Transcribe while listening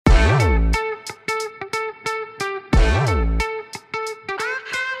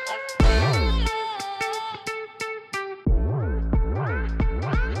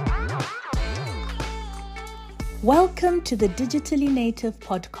Welcome to the Digitally Native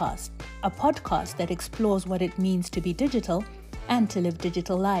Podcast, a podcast that explores what it means to be digital and to live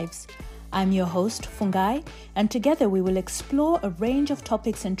digital lives. I'm your host, Fungai, and together we will explore a range of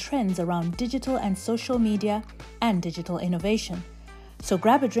topics and trends around digital and social media and digital innovation. So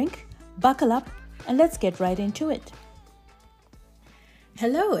grab a drink, buckle up, and let's get right into it.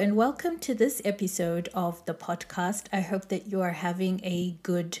 Hello, and welcome to this episode of the podcast. I hope that you are having a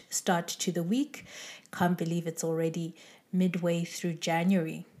good start to the week. Can't believe it's already midway through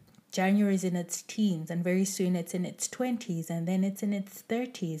January. January is in its teens, and very soon it's in its 20s, and then it's in its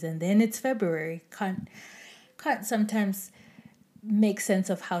 30s, and then it's February. Can't sometimes make sense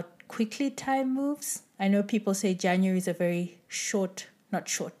of how quickly time moves. I know people say January is a very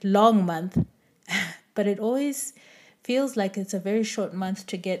long month, but it always feels like it's a very short month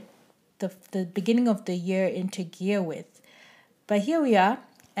to get the beginning of the year into gear with. But here we are,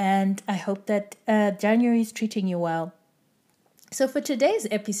 and I hope that January is treating you well. So for today's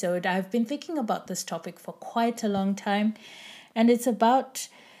episode, I've been thinking about this topic for quite a long time, and it's about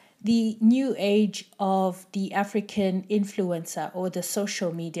the new age of the African influencer, or the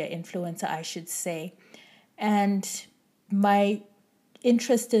social media influencer, I should say. And my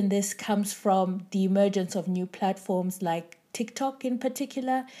interest in this comes from the emergence of new platforms like TikTok in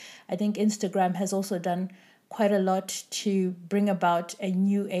particular. I think Instagram has also done quite a lot to bring about a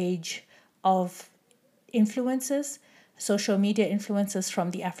new age of influencers, social media influencers from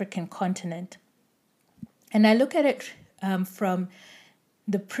the African continent. And I look at it from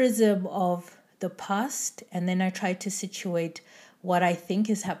the prism of the past, and then I try to situate what I think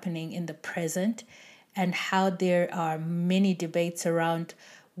is happening in the present, and how there are many debates around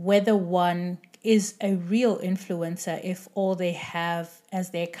whether one is a real influencer if all they have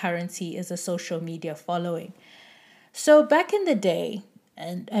as their currency is a social media following. So back in the day,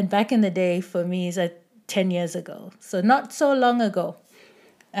 and back in the day for me is 10 years ago, so not so long ago,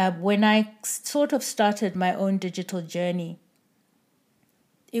 when I sort of started my own digital journey,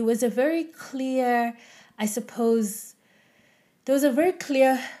 it was a very clear, there was a very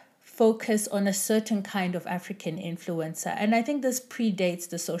clear focus on a certain kind of African influencer. And I think this predates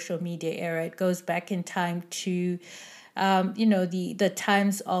the social media era. It goes back in time to, the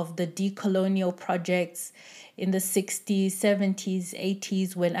times of the decolonial projects in the 60s, 70s,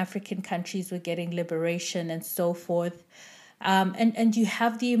 80s, when African countries were getting liberation and so forth. And you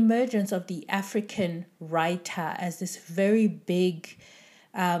have the emergence of the African writer as this very big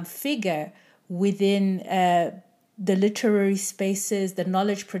figure within the literary spaces, the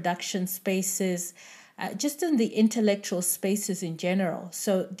knowledge production spaces, just in the intellectual spaces in general.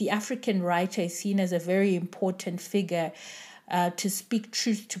 So the African writer is seen as a very important figure to speak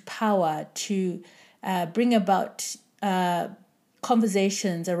truth to power, to bring about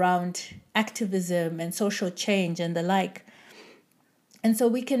conversations around activism and social change and the like. And so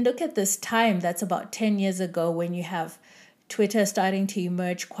we can look at this time that's about 10 years ago, when you have Twitter starting to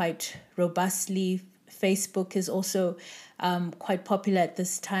emerge quite robustly. Facebook is also quite popular at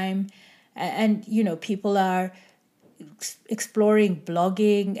this time. And, people are exploring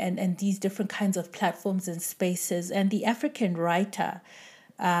blogging and these different kinds of platforms and spaces. And the African writer,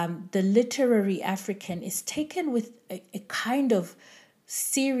 the literary African, is taken with a kind of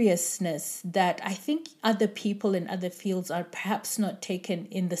seriousness that I think other people in other fields are perhaps not taken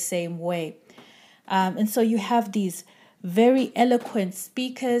in the same way. And so you have these very eloquent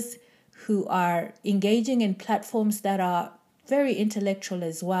speakers who are engaging in platforms that are very intellectual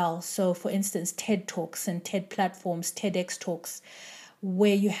as well. So, for instance, TED Talks and TED platforms, TEDx Talks,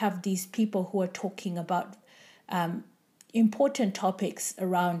 where you have these people who are talking about important topics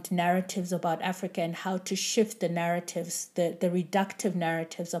around narratives about Africa and how to shift the narratives, the reductive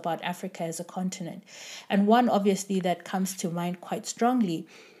narratives about Africa as a continent. And one, obviously, that comes to mind quite strongly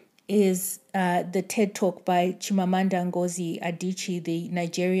is the TED Talk by Chimamanda Ngozi Adichie, the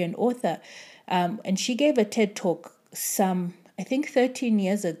Nigerian author. And she gave a TED Talk 13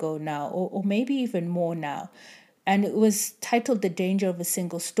 years ago now, or maybe even more now. And it was titled The Danger of a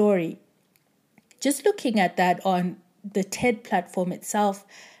Single Story. Just looking at that on the TED platform itself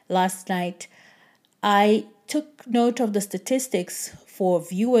last night, I took note of the statistics for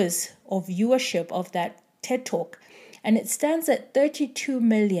viewership of that TED Talk. And it stands at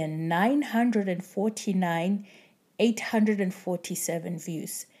 32,949,847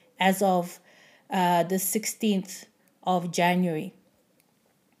 views as of the 16th of January.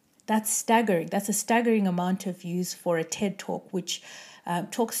 That's staggering. That's a staggering amount of views for a TED Talk, which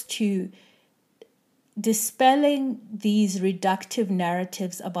talks to dispelling these reductive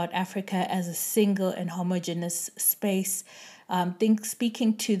narratives about Africa as a single and homogeneous space,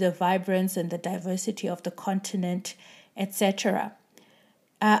 speaking to the vibrance and the diversity of the continent, etc.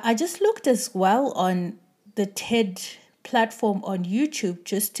 I just looked as well on the TED platform on YouTube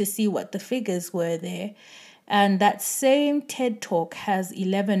just to see what the figures were there. And that same TED Talk has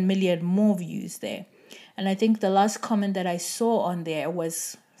 11 million more views there. And I think the last comment that I saw on there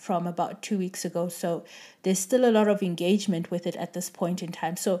was from about 2 weeks ago. So there's still a lot of engagement with it at this point in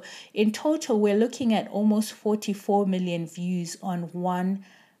time. So in total, we're looking at almost 44 million views on one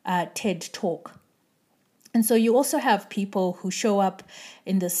TED Talk. And so you also have people who show up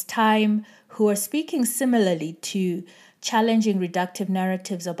in this time who are speaking similarly to challenging reductive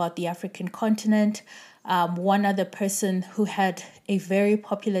narratives about the African continent. One other person who had a very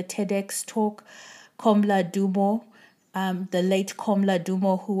popular TEDx talk, Komla Dumo, the late Komla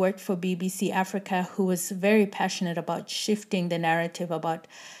Dumo, who worked for BBC Africa, who was very passionate about shifting the narrative about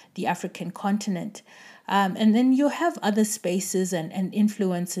the African continent. And then you have other spaces and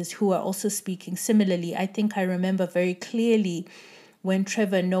influencers who are also speaking similarly. I think I remember very clearly when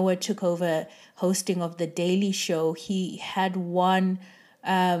Trevor Noah took over hosting of The Daily Show, he had one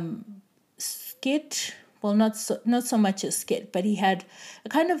skit, well, not so much a skit, but he had a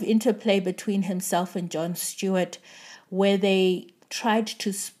kind of interplay between himself and Jon Stewart where they tried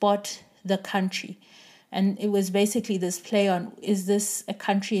to spot the country. And it was basically this play on, is this a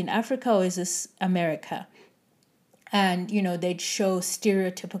country in Africa or is this America? And, they'd show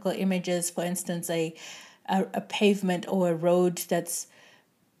stereotypical images, for instance, a pavement or a road that's,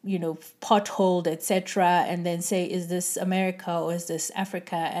 potholed, etc., and then say, is this America or is this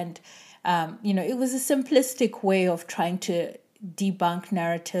Africa? And, it was a simplistic way of trying to debunk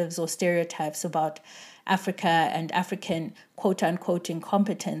narratives or stereotypes about Africa and African quote-unquote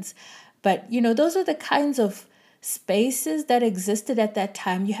incompetence. But, those are the kinds of spaces that existed at that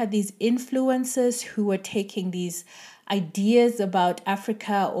time. You had these influencers who were taking these ideas about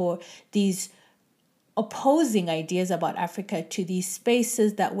Africa or these opposing ideas about Africa to these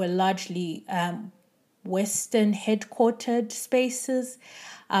spaces that were largely Western headquartered spaces,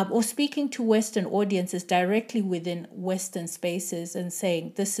 or speaking to Western audiences directly within Western spaces and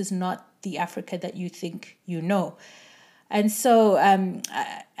saying, this is not the Africa that you think you know. And so, and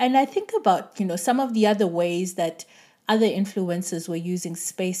I think about, some of the other ways that other influencers were using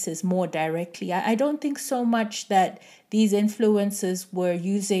spaces more directly. I don't think so much that these influencers were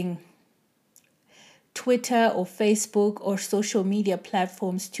using Twitter or Facebook or social media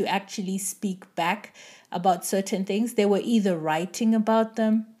platforms to actually speak back about certain things. They were either writing about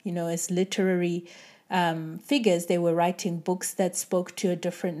them, as literary figures. They were writing books that spoke to a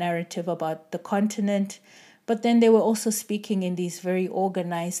different narrative about the continent. But then they were also speaking in these very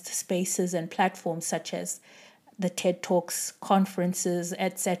organized spaces and platforms such as the TED Talks, conferences,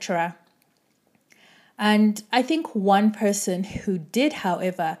 etc. And I think one person who did,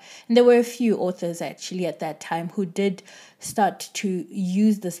 however, and there were a few authors actually at that time who did start to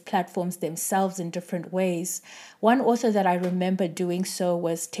use these platforms themselves in different ways. One author that I remember doing so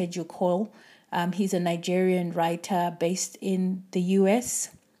was Teju Cole. He's a Nigerian writer based in the US.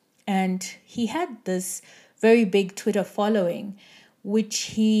 And he had this very big Twitter following, which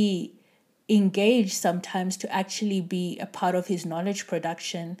he engaged sometimes to actually be a part of his knowledge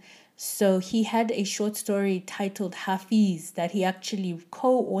production. So he had a short story titled Hafiz that he actually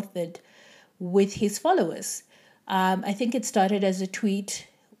co-authored with his followers. I think it started as a tweet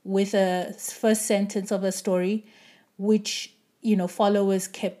with a first sentence of a story, which, followers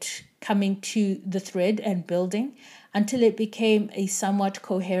kept coming to the thread and building until it became a somewhat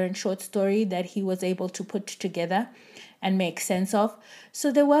coherent short story that he was able to put together and make sense of.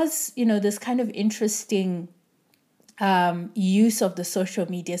 So there was, this kind of interesting use of the social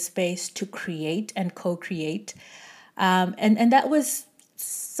media space to create and co-create. And that was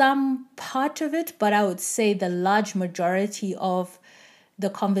some part of it, but I would say the large majority of the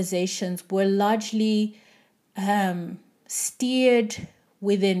conversations were largely steered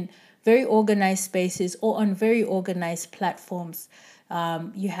within very organized spaces or on very organized platforms.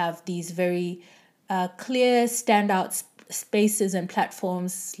 You have these very clear standout spaces and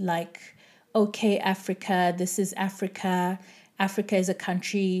platforms like OK Africa, This is Africa, Africa is a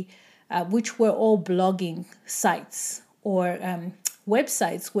Country, which were all blogging sites or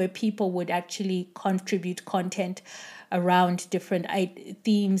websites where people would actually contribute content around different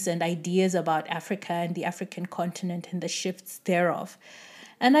themes and ideas about Africa and the African continent and the shifts thereof.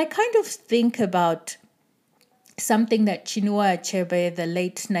 And I kind of think about something that Chinua Achebe, the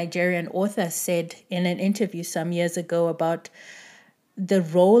late Nigerian author, said in an interview some years ago about the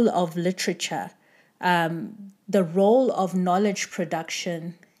role of literature, the role of knowledge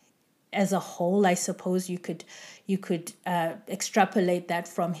production as a whole. I suppose you could extrapolate that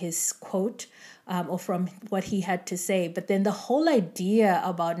from his quote, or from what he had to say. But then the whole idea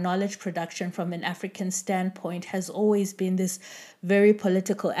about knowledge production from an African standpoint has always been this very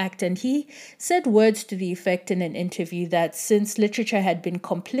political act. And he said words to the effect in an interview that since literature had been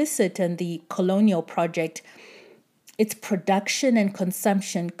complicit in the colonial project, its production and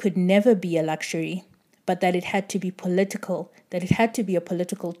consumption could never be a luxury, but that it had to be political, that it had to be a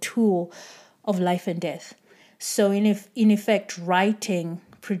political tool of life and death. So in effect, writing,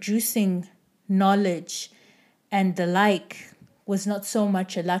 producing knowledge and the like was not so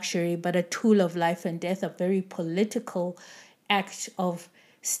much a luxury, but a tool of life and death, a very political act of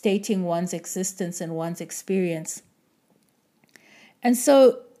stating one's existence and one's experience. And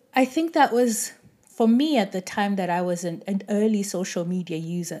so I think that was, for me at the time that I was an early social media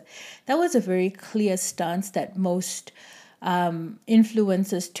user, that was a very clear stance that most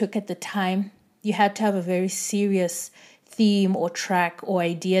influencers took at the time. You had to have a very serious theme or track or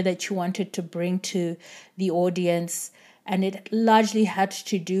idea that you wanted to bring to the audience. And it largely had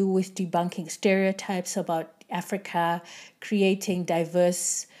to do with debunking stereotypes about Africa, creating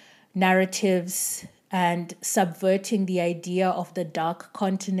diverse narratives, and subverting the idea of the dark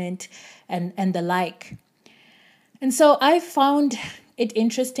continent and the like. And so I found it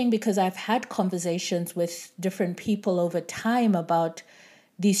interesting because I've had conversations with different people over time about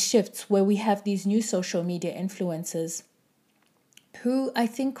these shifts where we have these new social media influencers who I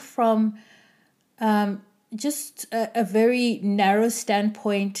think from just a very narrow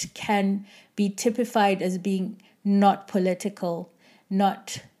standpoint can be typified as being not political,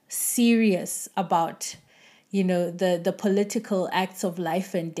 not serious about, the political acts of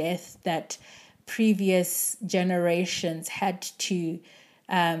life and death that previous generations had to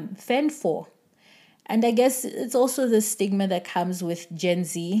fend for. And I guess it's also the stigma that comes with Gen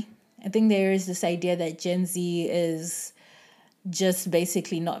Z. I think there is this idea that Gen Z is just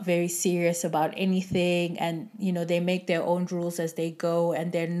basically not very serious about anything, and they make their own rules as they go,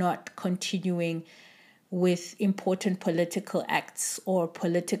 and they're not continuing with important political acts or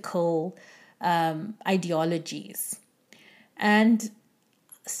political ideologies. And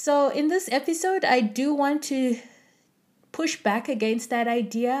so in this episode, I do want to push back against that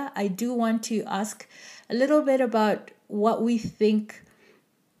idea. I do want to ask a little bit about what we think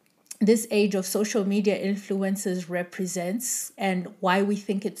this age of social media influences represents and why we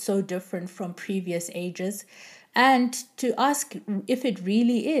think it's so different from previous ages, and to ask if it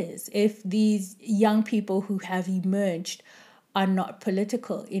really is, if these young people who have emerged are not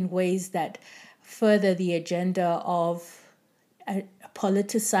political in ways that further the agenda of a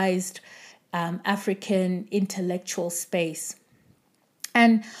politicized African intellectual space.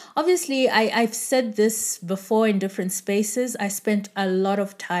 And obviously, I've said this before in different spaces. I spent a lot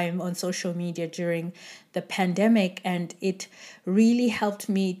of time on social media during the pandemic, and it really helped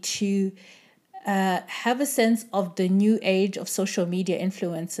me to have a sense of the new age of social media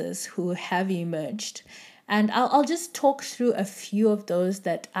influencers who have emerged. And I'll just talk through a few of those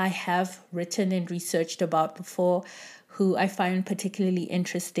that I have written and researched about before, who I find particularly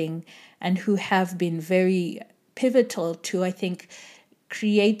interesting and who have been very pivotal to, I think,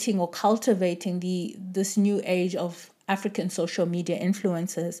 creating or cultivating this new age of African social media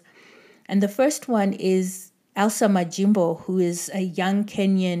influencers. And the first one is Elsa Majimbo, who is a young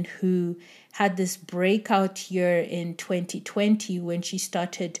Kenyan who had this breakout year in 2020 when she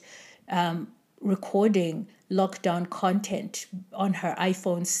started recording lockdown content on her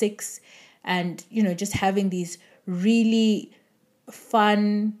iPhone 6 and, just having these really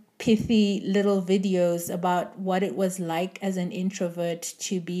fun, pithy little videos about what it was like as an introvert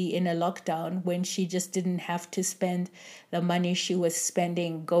to be in a lockdown when she just didn't have to spend the money she was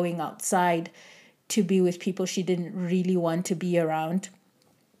spending going outside to be with people she didn't really want to be around.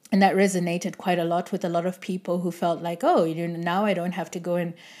 And that resonated quite a lot with a lot of people who felt like, now I don't have to go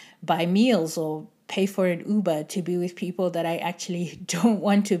and buy meals or pay for an Uber to be with people that I actually don't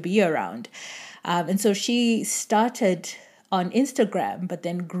want to be around. And so she started on Instagram, but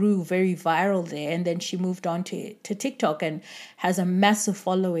then grew very viral there. And then she moved on to TikTok and has a massive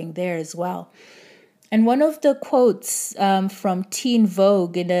following there as well. And one of the quotes from Teen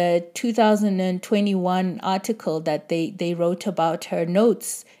Vogue in a 2021 article that they wrote about her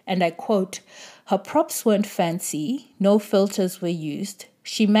notes, and I quote, "Her props weren't fancy, no filters were used.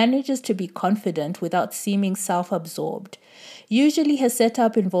 She manages to be confident without seeming self-absorbed. Usually her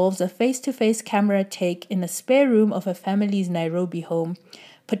setup involves a face-to-face camera take in a spare room of her family's Nairobi home,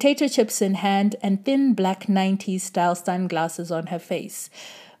 potato chips in hand, and thin black 90s style sunglasses on her face.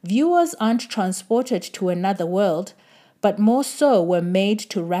 Viewers aren't transported to another world, but more so were made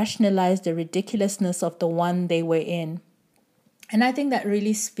to rationalize the ridiculousness of the one they were in. And I think that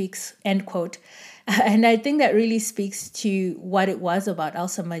really speaks, end quote. And I think that really speaks to what it was about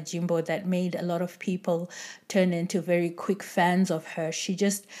Elsa Majimbo that made a lot of people turn into very quick fans of her. She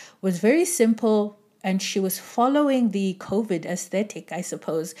just was very simple, and she was following the COVID aesthetic, I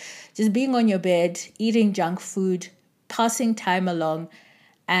suppose. Just being on your bed, eating junk food, passing time along,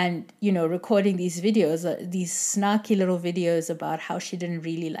 and, recording these videos, these snarky little videos about how she didn't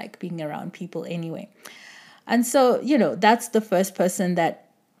really like being around people anyway. And so, that's the first person that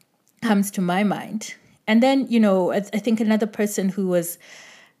comes to my mind. And then, I think another person who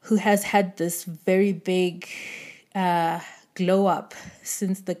has had this very big glow up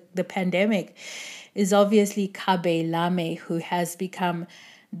since the pandemic is obviously Khaby Lame, who has become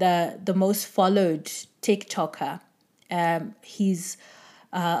the most followed TikToker. He's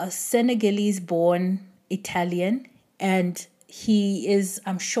a Senegalese-born Italian, and he is,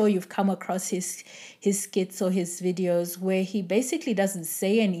 I'm sure you've come across his skits or his videos where he basically doesn't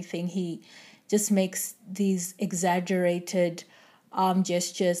say anything. He just makes these exaggerated arm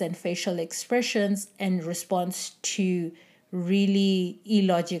gestures and facial expressions in response to really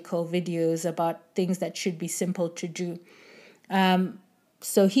illogical videos about things that should be simple to do.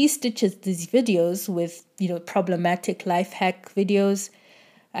 So he stitches these videos with, problematic life hack videos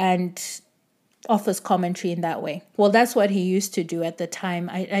and offers commentary in that way. Well, that's what he used to do at the time.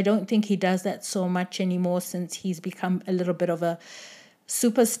 I don't think he does that so much anymore since he's become a little bit of a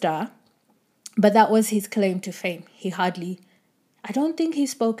superstar. But that was his claim to fame. I don't think he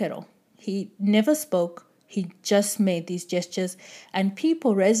spoke at all. He never spoke. He just made these gestures, and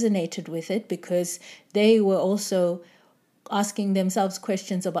people resonated with it because they were also asking themselves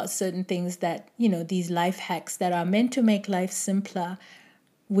questions about certain things that, these life hacks that are meant to make life simpler,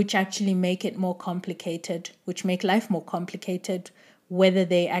 which actually make it more complicated, which make life more complicated, whether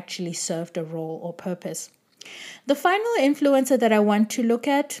they actually served a role or purpose. The final influencer that I want to look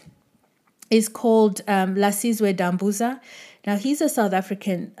at is called Lasizwe Dambuza. Now, he's a South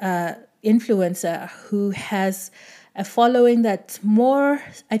African influencer who has a following that's more,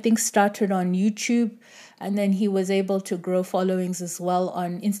 I think, started on YouTube, and then he was able to grow followings as well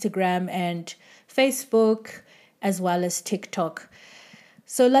on Instagram and Facebook, as well as TikTok.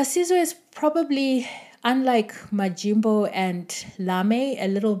 So Lasizwe is probably, unlike Majimbo and Lame, a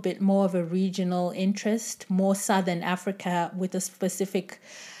little bit more of a regional interest, more Southern Africa with a specific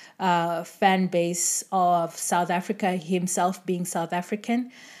fan base of South Africa, himself being South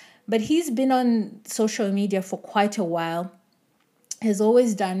African. But he's been on social media for quite a while, has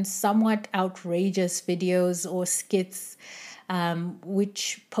always done somewhat outrageous videos or skits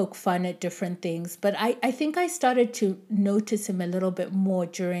which poke fun at different things. But I think I started to notice him a little bit more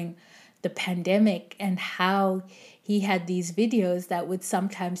during the pandemic, and how he had these videos that would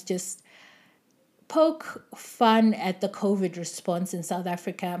sometimes just poke fun at the COVID response in South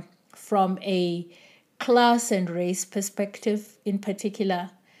Africa from a class and race perspective in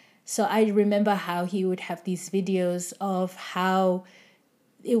particular. So I remember how he would have these videos of how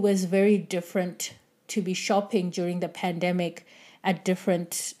it was very different to be shopping during the pandemic at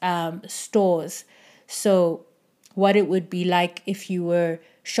different stores. So what it would be like if you were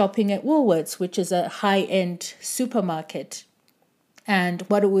shopping at Woolworths, which is a high-end supermarket, and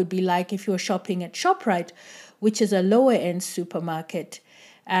what it would be like if you were shopping at ShopRite, which is a lower-end supermarket,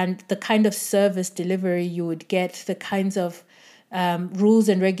 and the kind of service delivery you would get, the kinds of rules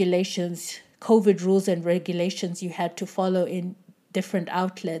and regulations, COVID rules and regulations you had to follow in different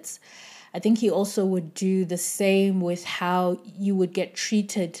outlets. I think he also would do the same with how you would get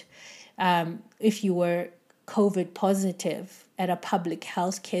treated if you were COVID positive at a public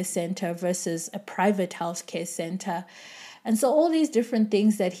healthcare center versus a private healthcare center. And so all these different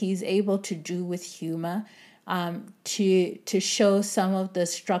things that he's able to do with humor to show some of the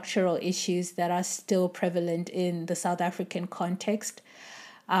structural issues that are still prevalent in the South African context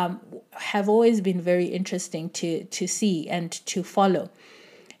have always been very interesting to see and to follow.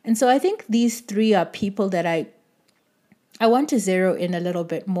 And so I think these three are people that I want to zero in a little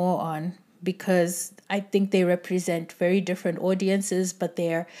bit more on, because I think they represent very different audiences, but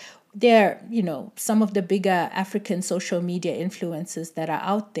they're some of the bigger African social media influencers that are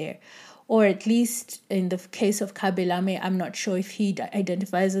out there. Or at least in the case of Khaby Lame, I'm not sure if he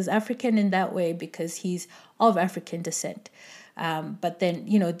identifies as African in that way because he's of African descent. But then,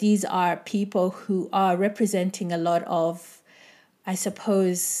 these are people who are representing a lot of, I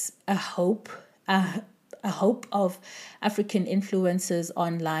suppose, a hope of African influences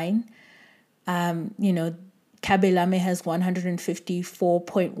online. Kabelame has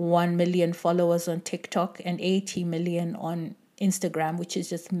 154.1 million followers on TikTok and 80 million on Instagram, which is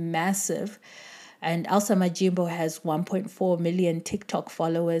just massive. And Elsa Majimbo has 1.4 million TikTok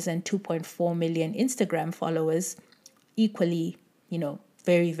followers and 2.4 million Instagram followers, equally,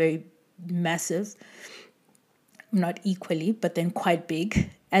 very, very massive. Not equally, but then quite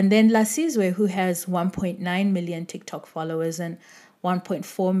big. And then Lasizwe, who has 1.9 million TikTok followers and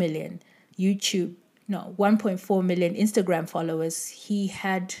 1.4 million 1.4 million Instagram followers. He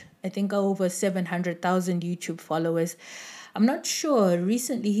had, I think, over 700,000 YouTube followers. I'm not sure.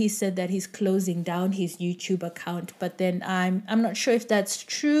 Recently, he said that he's closing down his YouTube account, but then I'm not sure if that's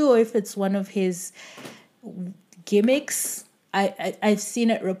true or if it's one of his gimmicks. I've seen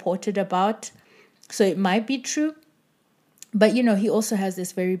it reported about, so it might be true. But, he also has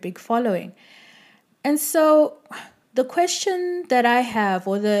this very big following. And so the question that I have,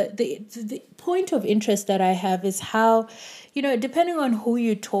 or the point of interest that I have, is how, depending on who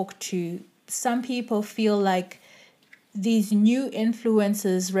you talk to, some people feel like these new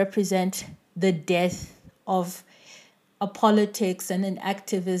influences represent the death of a politics and an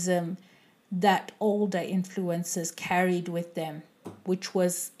activism that older influences carried with them, which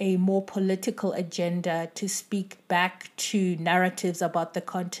was a more political agenda to speak back to narratives about the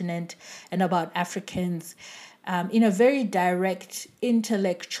continent and about Africans in a very direct,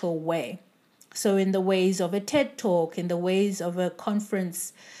 intellectual way. So in the ways of a TED Talk, in the ways of a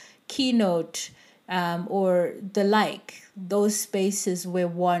conference keynote, or the like, those spaces where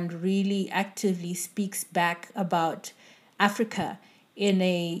one really actively speaks back about Africa in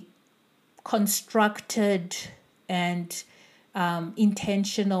a constructed and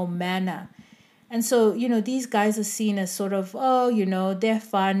intentional manner. And so, these guys are seen as sort of, they're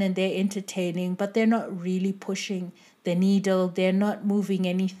fun and they're entertaining, but they're not really pushing the needle. They're not moving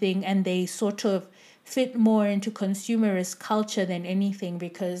anything, and they sort of fit more into consumerist culture than anything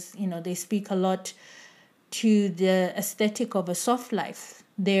because, they speak a lot to the aesthetic of a soft life.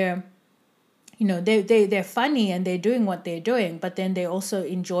 They're funny and they're doing what they're doing, but then they also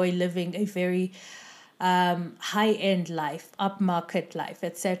enjoy living a very high-end life, upmarket life,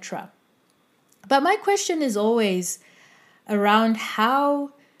 etc. But my question is always around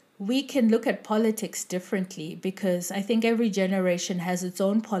how we can look at politics differently, because I think every generation has its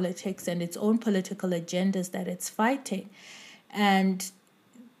own politics and its own political agendas that it's fighting. And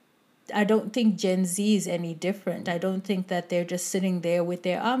I don't think Gen Z is any different. I don't think that they're just sitting there with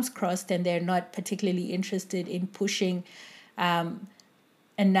their arms crossed and they're not particularly interested in pushing a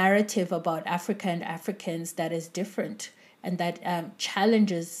narrative about Africa and Africans that is different and that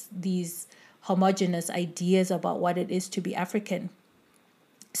challenges these homogenous ideas about what it is to be African.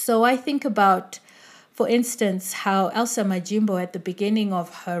 So I think about, for instance, how Elsa Majimbo at the beginning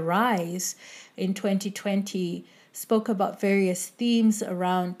of her rise in 2020 spoke about various themes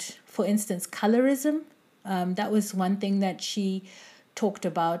around, for instance, colorism. That was one thing that she talked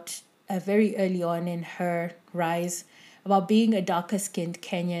about very early on in her rise, about being a darker-skinned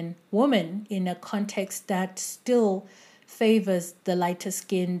Kenyan woman in a context that still favors the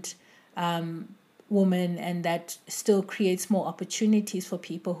lighter-skinned woman and that still creates more opportunities for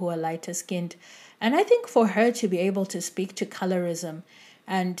people who are lighter-skinned. And I think for her to be able to speak to colorism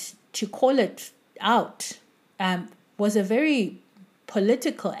and to call it out was a very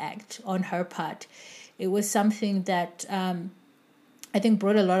political act on her part. It was something that I think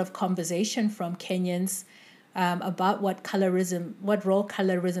brought a lot of conversation from Kenyans about what role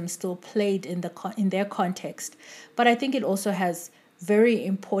colorism still played in their context. But I think it also has very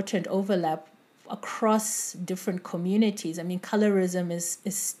important overlap across different communities. I mean, colorism is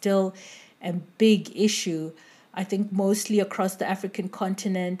still a big issue, I think mostly across the African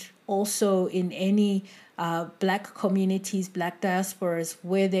continent, also in any Black communities, Black diasporas,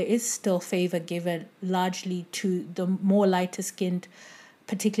 where there is still favor given largely to the more lighter-skinned,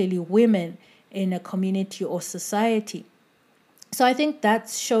 particularly women in a community or society. So I think that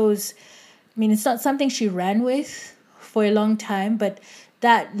shows, it's not something she ran with for a long time, but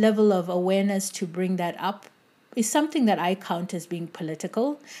that level of awareness to bring that up is something that I count as being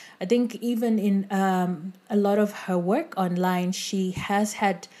political. I think even in a lot of her work online, she has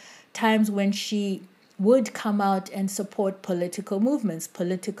had times when she would come out and support political movements,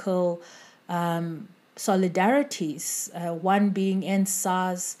 political solidarities, one being End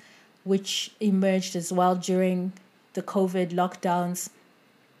SARS, which emerged as well during the COVID lockdowns,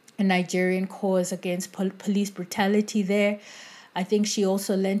 a Nigerian cause against police brutality there. I think she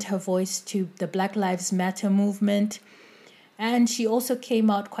also lent her voice to the Black Lives Matter movement. And she also came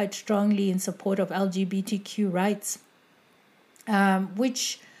out quite strongly in support of LGBTQ rights,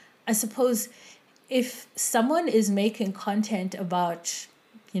 which I suppose if someone is making content about,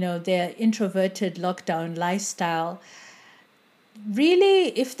 their introverted lockdown lifestyle, really,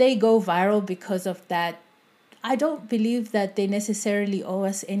 if they go viral because of that, I don't believe that they necessarily owe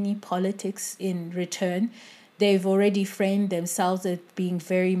us any politics in return. They've already framed themselves as being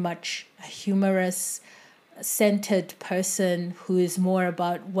very much a humorous, centered person who is more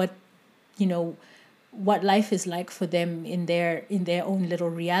about what life is like for them in their own little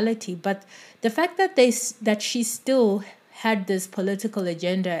reality. But the fact that she still had this political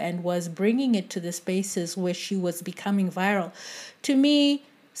agenda and was bringing it to the spaces where she was becoming viral, to me,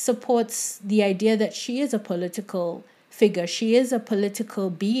 supports the idea that she is a political figure. She is a political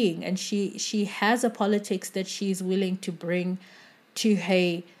being, and she has a politics that she's willing to bring to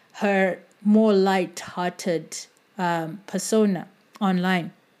her more light-hearted persona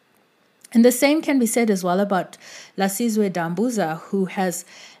online. And the same can be said as well about Lasizwe Dambuza, who has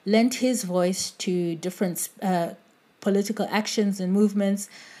lent his voice to different political actions and movements.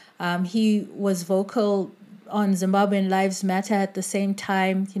 He was vocal on Zimbabwean Lives Matter at the same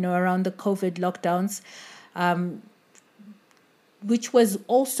time, around the COVID lockdowns, which was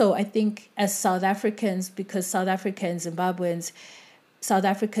also, I think, as South Africans, because South Africans and Zimbabweans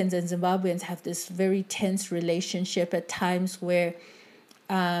have this very tense relationship at times where,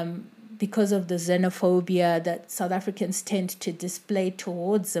 because of the xenophobia that South Africans tend to display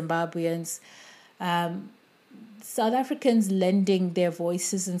towards Zimbabweans, South Africans lending their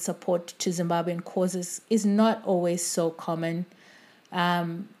voices and support to Zimbabwean causes is not always so common.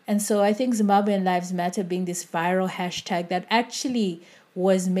 And so I think Zimbabwean Lives Matter being this viral hashtag that actually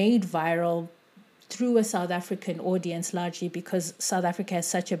was made viral through a South African audience, largely because South Africa has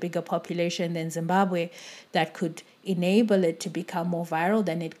such a bigger population than Zimbabwe, that could enable it to become more viral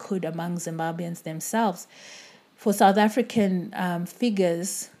than it could among Zimbabweans themselves. For South African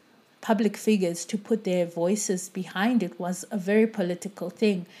public figures, to put their voices behind it was a very political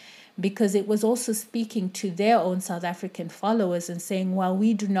thing, because it was also speaking to their own South African followers and saying, well,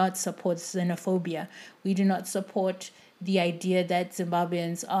 we do not support xenophobia. We do not support the idea that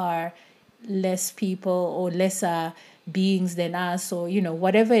Zimbabweans are less people or lesser beings than us, or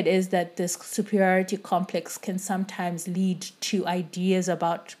whatever it is that this superiority complex can sometimes lead to ideas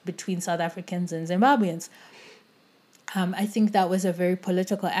about between South Africans and Zimbabweans. I think that was a very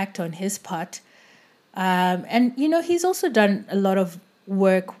political act on his part. And he's also done a lot of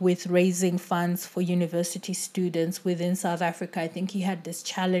work with raising funds for university students within South Africa. I think he had this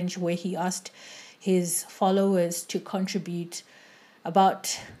challenge where he asked his followers to contribute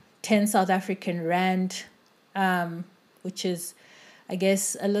about 10 South African rand, which is, I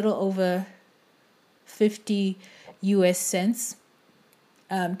guess, a little over 50 US cents,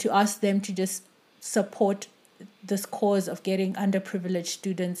 to ask them to just support this cause of getting underprivileged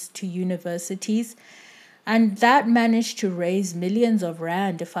students to universities. And that managed to raise millions of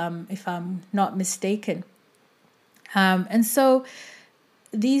rand, if I'm not mistaken. And so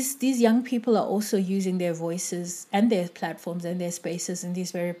these young people are also using their voices and their platforms and their spaces in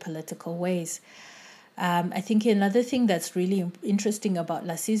these very political ways. I think another thing that's really interesting about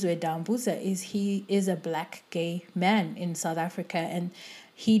Lasizwe Dambuza is he is a black gay man in South Africa, and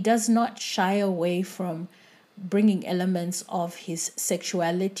he does not shy away from bringing elements of his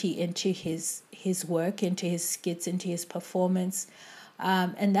sexuality into his work, into his skits, into his performance.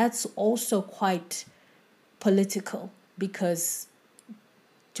 And that's also quite political, because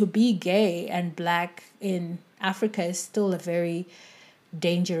to be gay and black in Africa is still a very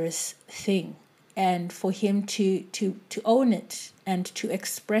dangerous thing. And for him to own it and to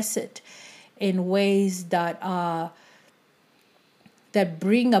express it in ways that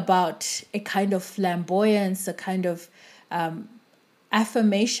bring about a kind of flamboyance, a kind of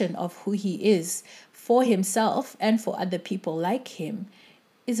affirmation of who he is for himself and for other people like him,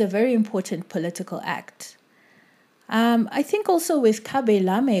 is a very important political act. I think also with Kabe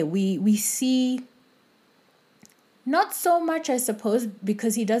Lame, we see not so much, I suppose,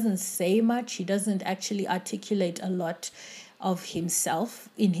 because he doesn't say much. He doesn't actually articulate a lot of himself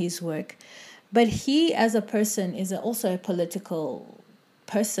in his work. But he, as a person, is also a political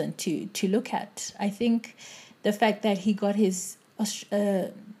person to look at. I think the fact that he got his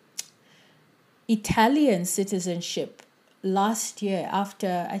Italian citizenship last year,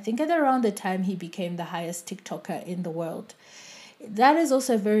 after, I think at around the time he became the highest TikToker in the world, that is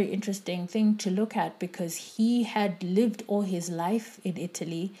also a very interesting thing to look at, because he had lived all his life in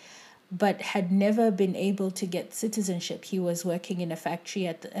Italy but had never been able to get citizenship. He was working in a factory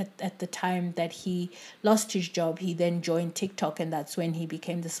at the time that he lost his job. He then joined TikTok, and that's when he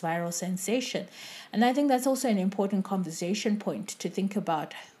became this viral sensation. And I think that's also an important conversation point to think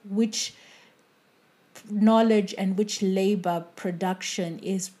about, which knowledge and which labor production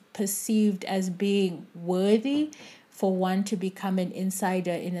is perceived as being worthy for one to become an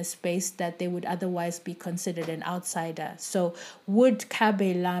insider in a space that they would otherwise be considered an outsider. So would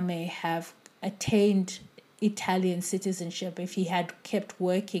Kabe Lame have attained Italian citizenship if he had kept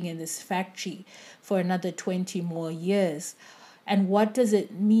working in this factory for another 20 more years? And what does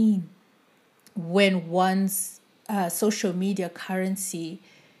it mean when one's social media currency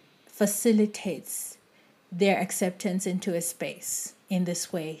facilitates their acceptance into a space in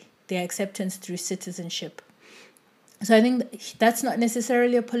this way, their acceptance through citizenship? So I think that's not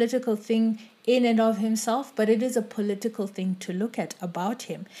necessarily a political thing in and of himself, but it is a political thing to look at about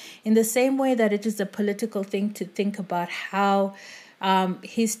him. In the same way that it is a political thing to think about how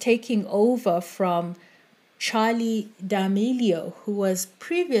he's taking over from Charli D'Amelio, who was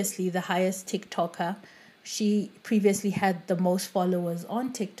previously the highest TikToker. She previously had the most followers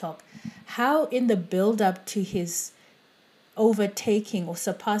on TikTok. How in the build-up to his overtaking or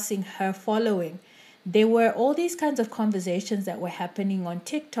surpassing her following, there were all these kinds of conversations that were happening on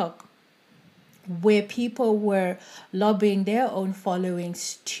TikTok where people were lobbying their own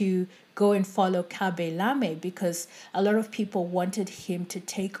followings to go and follow Kabe Lame because a lot of people wanted him to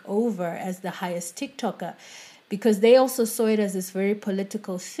take over as the highest TikToker, because they also saw it as this very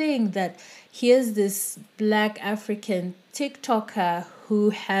political thing that here's this Black African TikToker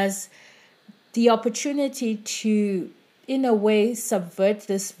who has the opportunity to, in a way, subvert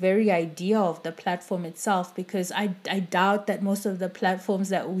this very idea of the platform itself, because I doubt that most of the platforms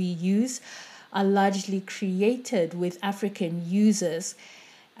that we use are largely created with African users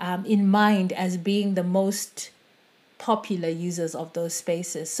in mind as being the most popular users of those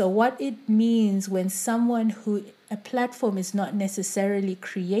spaces. So what it means when someone who a platform is not necessarily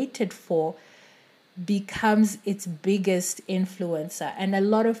created for becomes its biggest influencer, and a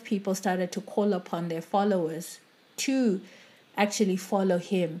lot of people started to call upon their followers to actually follow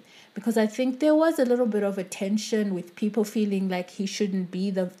him, because I think there was a little bit of a tension with people feeling like he shouldn't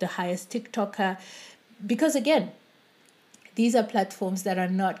be the highest TikToker, because again, these are platforms that are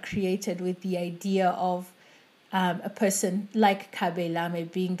not created with the idea of a person like Kabe Lame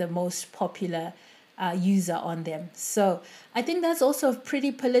being the most popular user on them. So I think that's also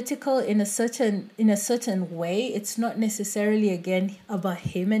pretty political in a certain way. It's not necessarily again about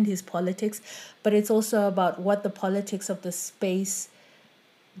him and his politics, but it's also about what the politics of the space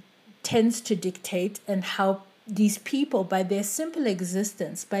tends to dictate, and how these people, by their simple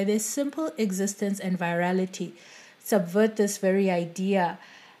existence and virality, subvert this very idea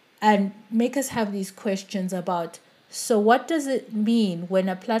and make us have these questions about, so what does it mean when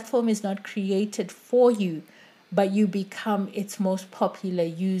a platform is not created for you, but you become its most popular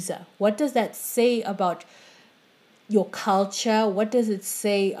user? What does that say about your culture? What does it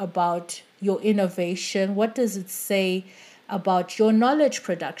say about your innovation? What does it say about your knowledge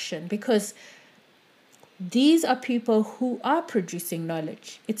production? Because these are people who are producing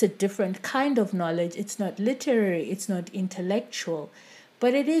knowledge. It's a different kind of knowledge. It's not literary, it's not intellectual,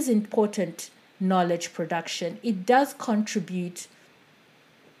 but it is important knowledge production. It does contribute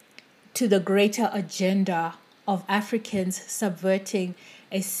to the greater agenda of Africans subverting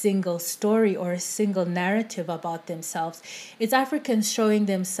a single story or a single narrative about themselves. It's Africans showing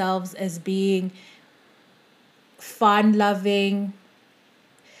themselves as being fun-loving,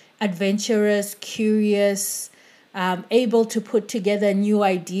 adventurous, curious, able to put together new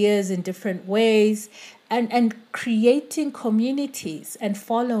ideas in different ways, and creating communities and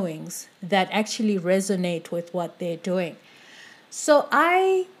followings that actually resonate with what they're doing. So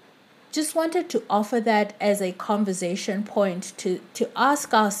I just wanted to offer that as a conversation point to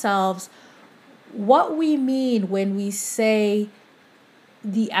ask ourselves what we mean when we say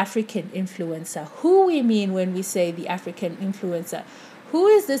the African influencer, who we mean when we say the African influencer. Who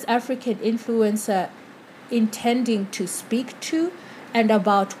is this African influencer intending to speak to, and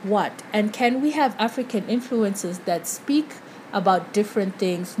about what? And can we have African influencers that speak about different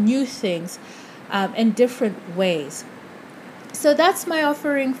things, new things, in different ways? So that's my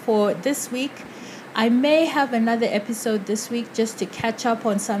offering for this week. I may have another episode this week just to catch up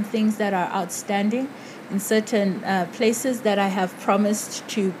on some things that are outstanding in certain places that I have promised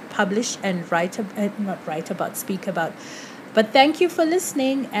to publish and speak about. But thank you for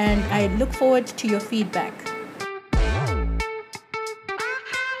listening, and I look forward to your feedback.